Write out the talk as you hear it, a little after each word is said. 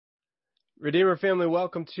Redeemer family,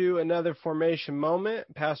 welcome to another formation moment.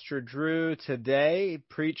 Pastor Drew today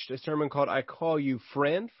preached a sermon called I Call You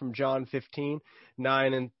Friend from John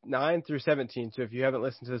 15:9 through 17. So if you haven't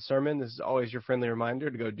listened to the sermon, this is always your friendly reminder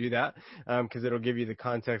to go do that because it'll give you the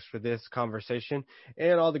context for this conversation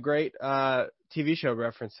and all the great TV show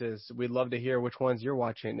references. We'd love to hear which ones you're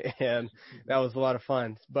watching, and that was a lot of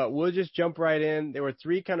fun. But we'll just jump right in. There were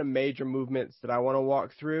three kind of major movements that I want to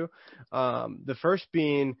walk through. The first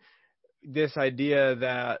being this idea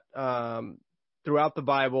that throughout the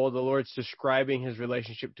Bible, the Lord's describing his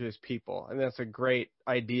relationship to his people. And that's a great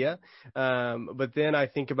idea. But then I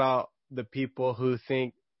think about the people who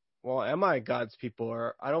think, well, am I God's people?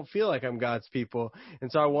 Or I don't feel like I'm God's people.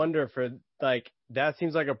 And so I wonder that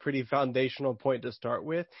seems like a pretty foundational point to start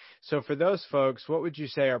with. So for those folks, what would you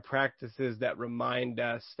say are practices that remind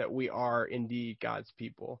us that we are indeed God's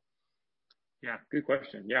people? Yeah, good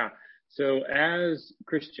question. Yeah. So as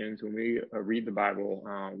Christians, when we read the Bible,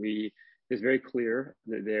 it's very clear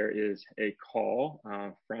that there is a call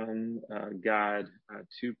from God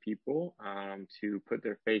to people to put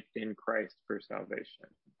their faith in Christ for salvation.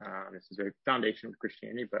 This is very foundational to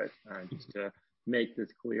Christianity, but just to make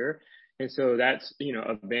this clear. And so that's,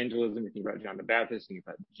 evangelism. We think about John the Baptist, think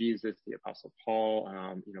about Jesus, the Apostle Paul.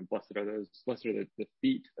 Blessed are the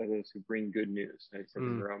feet of those who bring good news. He says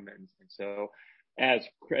in Romans. And so as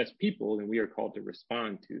people, then we are called to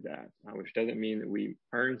respond to that, which doesn't mean that we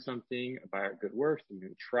earn something by our good works. It means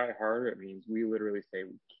we try harder. It means we literally say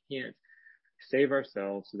we can't save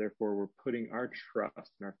ourselves, so therefore we're putting our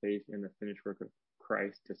trust and our faith in the finished work of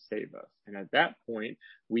Christ to save us. And at that point,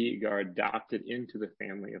 we are adopted into the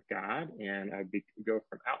family of God, and go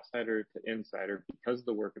from outsider to insider because of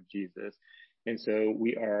the work of Jesus. And so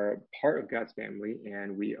we are part of God's family,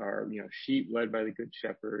 and we are, sheep led by the good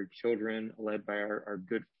shepherd, children led by our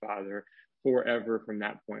good father forever from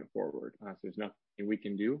that point forward. So there's nothing we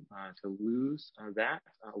can do to lose that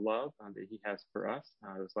love that he has for us.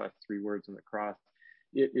 Those last three words on the cross,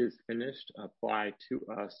 it is finished, apply to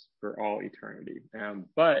us for all eternity.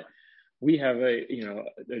 But we have a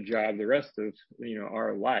job the rest of,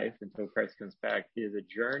 our life until Christ comes back is a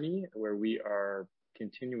journey where we are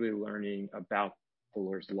continually learning about the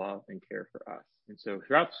Lord's love and care for us. And so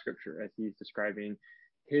throughout the scripture, as he's describing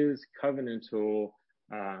his covenantal,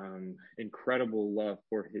 incredible love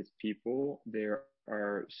for his people, there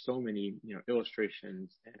are so many,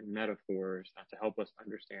 illustrations and metaphors to help us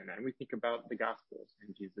understand that. And we think about the Gospels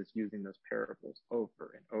and Jesus using those parables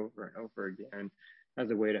over and over and over again as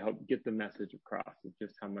a way to help get the message across of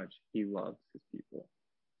just how much he loves his people.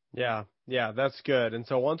 Yeah, that's good. And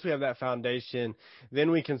so once we have that foundation,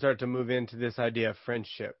 then we can start to move into this idea of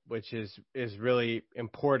friendship, which is really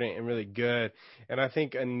important and really good. And I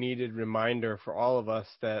think a needed reminder for all of us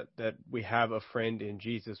that we have a friend in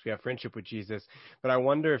Jesus, we have friendship with Jesus. But I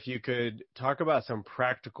wonder if you could talk about some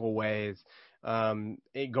practical ways,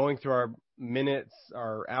 going through our minutes,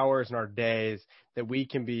 our hours, and our days that we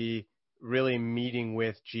can be really meeting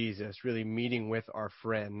with Jesus, really meeting with our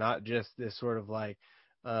friend, not just this sort of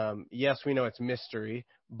yes, we know it's mystery,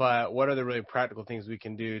 but what are the really practical things we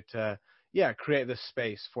can do to, create the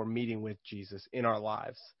space for meeting with Jesus in our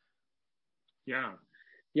lives? Yeah,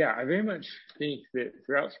 I very much think that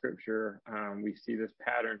throughout Scripture, we see this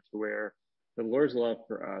pattern to where the Lord's love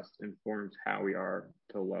for us informs how we are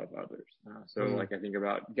to love others. I think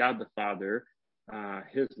about God the Father,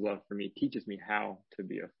 his love for me teaches me how to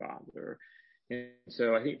be a father. And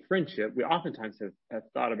so I think friendship, we oftentimes have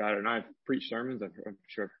thought about it, and I've preached sermons, I'm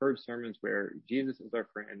sure I've heard sermons where Jesus is our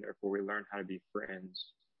friend, therefore we learn how to be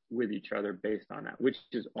friends with each other based on that, which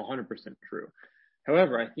is 100% true.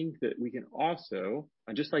 However, I think that we can also,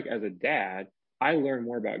 just like as a dad, I learn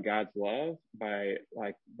more about God's love by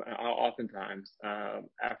oftentimes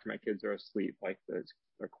after my kids are asleep,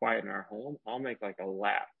 they're quiet in our home, I'll make a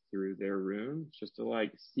lap through their room just to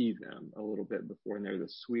see them a little bit before, and they're the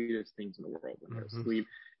sweetest things in the world when they're asleep.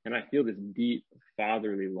 And I feel this deep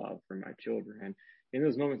fatherly love for my children. And in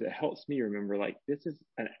those moments, it helps me remember this is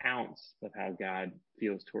an ounce of how God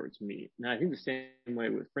feels towards me. Now I think the same way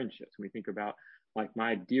with friendships. When we think about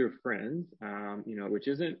my dear friends, which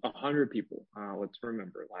isn't 100 people. Let's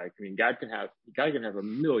remember, God can have a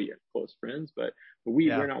million close friends, but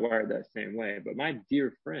we're not wired that same way. But my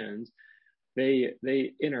dear friends,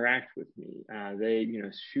 they interact with me. They,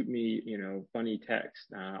 shoot me, funny texts.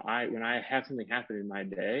 When I have something happen in my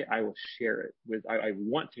day, I will share it I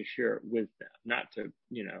want to share it with them, not to,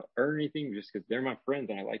 earn anything, just because they're my friends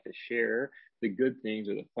and I like to share the good things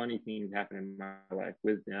or the funny things that happen in my life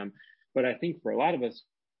with them. But I think for a lot of us,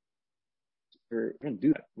 we don't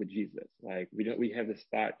do that with Jesus. Like we have this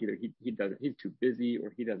thought either he doesn't, he's too busy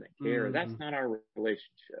or he doesn't care. That's not our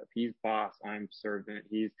relationship. He's boss, I'm servant.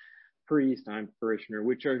 He's priest, I'm parishioner,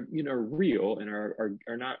 which are, real and are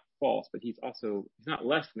not false, but he's not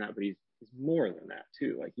less than that, but he's more than that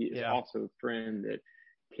too. Like he is also a friend that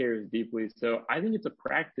cares deeply. So I think it's a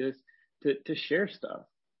practice to share stuff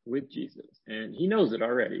with Jesus, and he knows it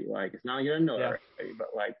already. Like it's not like he doesn't know it already, but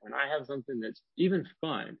like when I have something that's even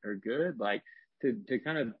fun or good, like to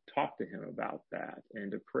kind of talk to him about that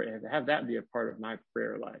and to pray, have that be a part of my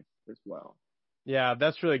prayer life as well. Yeah,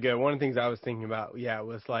 that's really good. One of the things I was thinking about,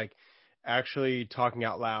 was like actually talking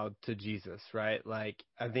out loud to Jesus, right? Like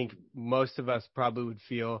I think most of us probably would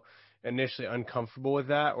feel initially uncomfortable with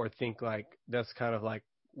that or think like that's kind of like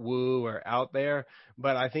woo or out there.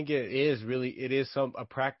 But I think it is a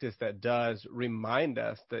practice that does remind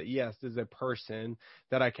us that yes, there's a person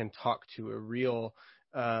that I can talk to, a real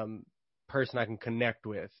person I can connect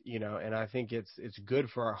with, and I think it's good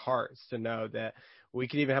for our hearts to know that we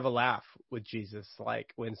can even have a laugh with Jesus,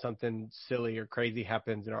 like when something silly or crazy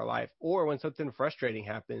happens in our life, or when something frustrating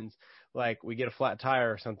happens, like we get a flat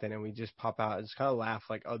tire or something and we just pop out and just kind of laugh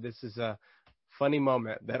like, oh, this is a funny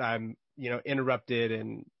moment that I'm, interrupted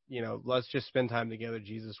and, let's just spend time together,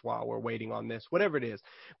 Jesus, while we're waiting on this, whatever it is.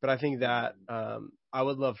 But I think that I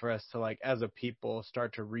would love for us to, like, as a people,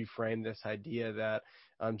 start to reframe this idea that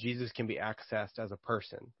Jesus can be accessed as a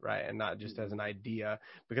person, right? And not just as an idea,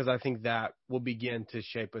 because I think that will begin to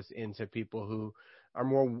shape us into people who are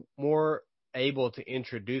more able to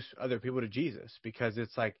introduce other people to Jesus, because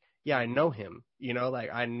it's like, yeah, I know him,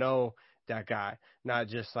 like I know that guy, not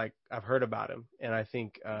just like I've heard about him. And I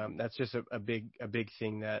think that's just a big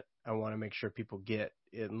thing that I want to make sure people get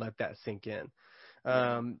and let that sink in.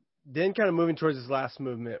 Then kind of moving towards this last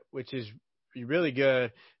movement, which is really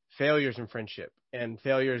good, failures in friendship and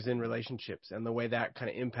failures in relationships and the way that kind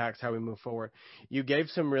of impacts how we move forward. You gave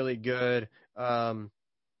some really good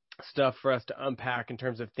stuff for us to unpack in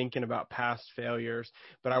terms of thinking about past failures,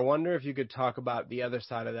 but I wonder if you could talk about the other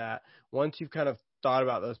side of that. Once you've kind of thought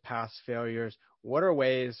about those past failures, what are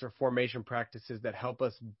ways or formation practices that help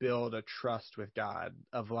us build a trust with God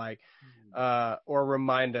of like, or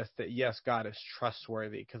remind us that yes, God is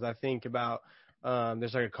trustworthy? Because I think about,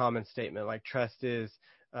 there's like a common statement, like trust is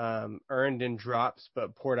earned in drops,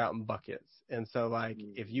 but poured out in buckets. And so like,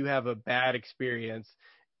 if you have a bad experience,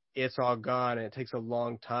 it's all gone and it takes a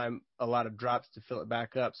long time, a lot of drops to fill it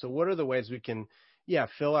back up. So what are the ways we can,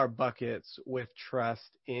 fill our buckets with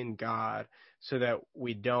trust in God so that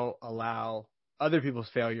we don't allow other people's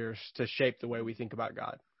failures to shape the way we think about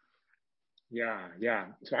God? Yeah.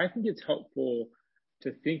 So I think it's helpful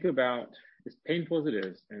to think about, as painful as it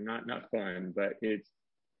is and not fun, but it's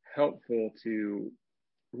helpful to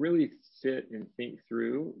really sit and think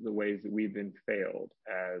through the ways that we've been failed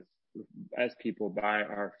as people by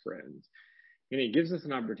our friends. And it gives us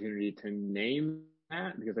an opportunity to name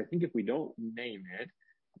that, because I think if we don't name it,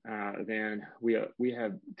 then we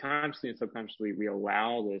have consciously and subconsciously, we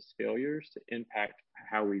allow those failures to impact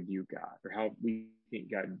how we view God or how we think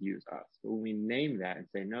God views us. But when we name that and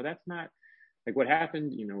say, no, that's not like what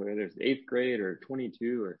happened, whether it's 8th grade or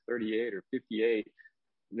 22 or 38 or 58,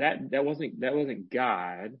 that wasn't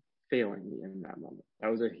God failing me in that moment.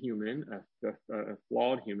 That was a human, a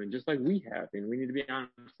flawed human, just like we have. And we need to be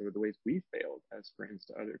honest with the ways we failed as friends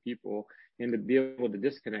to other people, and to be able to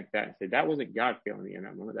disconnect that and say, that wasn't God failing me in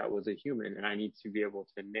that moment. That was a human. And I need to be able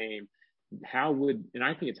to name and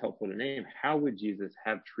I think it's helpful to name, how would Jesus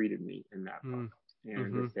have treated me in that moment?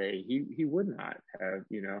 And to say, he would not have,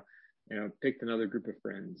 picked another group of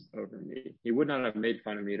friends over me. He would not have made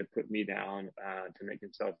fun of me to put me down, to make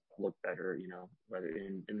himself look better, whether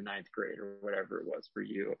in the 9th grade or whatever it was for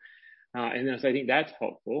you. And then so I think that's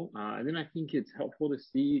helpful. And then I think it's helpful to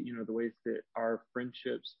see, the ways that our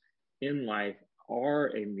friendships in life are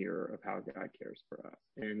a mirror of how God cares for us.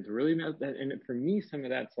 And to really know that, and for me, some of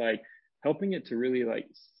that's like helping it to really like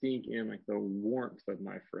sink in, like the warmth of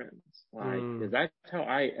my friends. Like, because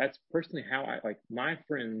that's personally how I like my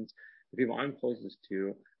friends, the people I'm closest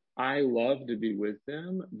to. I love to be with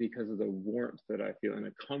them because of the warmth that I feel and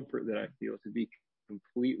the comfort that I feel to be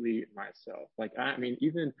completely myself. Like,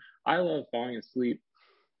 even I love falling asleep.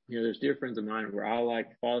 There's dear friends of mine where I'll like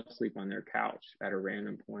fall asleep on their couch at a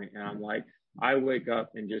random point, and I'm like, I wake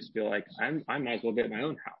up and just feel like I might as well be at my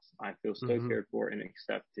own house. I feel so cared for and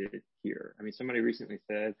accepted here. Somebody recently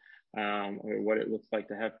said what it looks like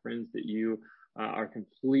to have friends that you are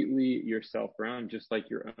completely yourself around, just like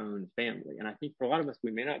your own family. And I think for a lot of us,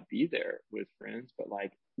 we may not be there with friends, but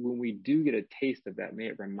like when we do get a taste of that, may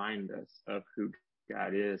it remind us of who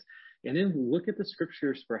God is. And then look at the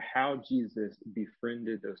scriptures for how Jesus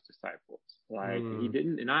befriended those disciples. Like he Mm.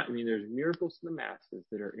 didn't, and I mean, there's miracles to the masses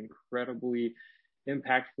that are incredibly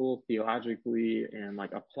impactful theologically and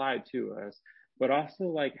like applied to us, but also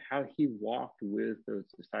like how he walked with those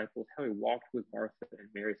disciples, how he walked with Martha and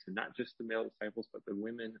Mary, so not just the male disciples, but the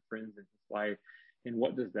women, friends in his life. And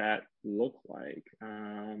what does that look like?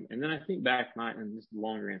 And then I think back, and this is a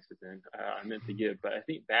longer answer than I meant to give, but I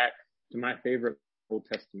think back to my favorite Old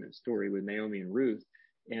Testament story with Naomi and Ruth,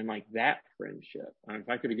 and like that friendship. If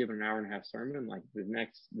I could have given an hour and a half sermon, like this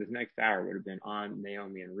next hour would have been on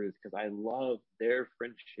Naomi and Ruth, because I love their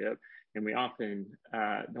friendship, and we often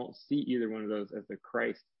don't see either one of those as the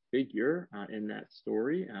Christ figure in that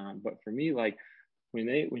story. But for me, like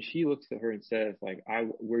when she looks at her and says like,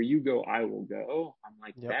 where you go, I will go. I'm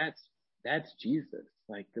like, Yep. that's Jesus.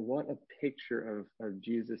 Like what a picture of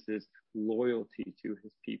Jesus's loyalty to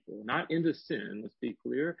his people, not into sin, let's be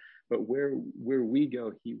clear, but where we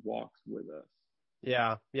go, he walks with us.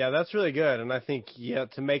 Yeah, that's really good. And I think,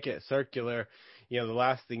 to make it circular, the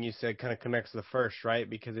last thing you said kind of connects to the first, right?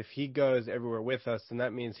 Because if he goes everywhere with us, then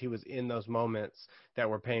that means he was in those moments that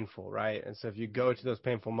were painful, right? And so if you go to those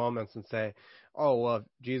painful moments and say, oh, well, if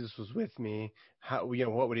Jesus was with me, how,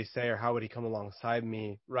 what would he say, or how would he come alongside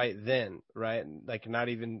me right then, right? Like not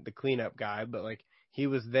even the cleanup guy, but like he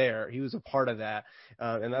was there, he was a part of that.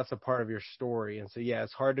 And that's a part of your story. And so,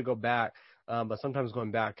 it's hard to go back. But sometimes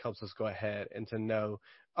going back helps us go ahead and to know,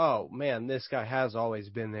 oh man, this guy has always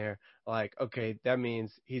been there. Like, okay, that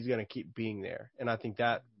means he's going to keep being there. And I think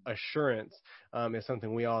that assurance is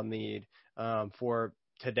something we all need for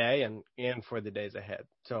today and for the days ahead.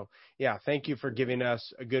 So, thank you for giving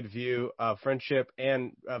us a good view of friendship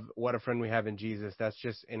and of what a friend we have in Jesus. That's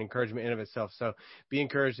just an encouragement in of itself. So be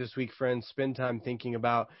encouraged this week, friends. Spend time thinking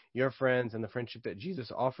about your friends and the friendship that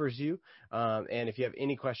Jesus offers you. And if you have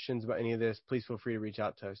any questions about any of this, please feel free to reach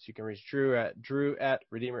out to us. You can reach Drew at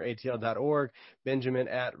redeemeratl.org, Benjamin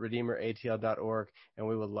at redeemeratl.org, and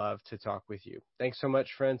we would love to talk with you. Thanks so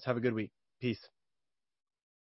much, friends. Have a good week. Peace.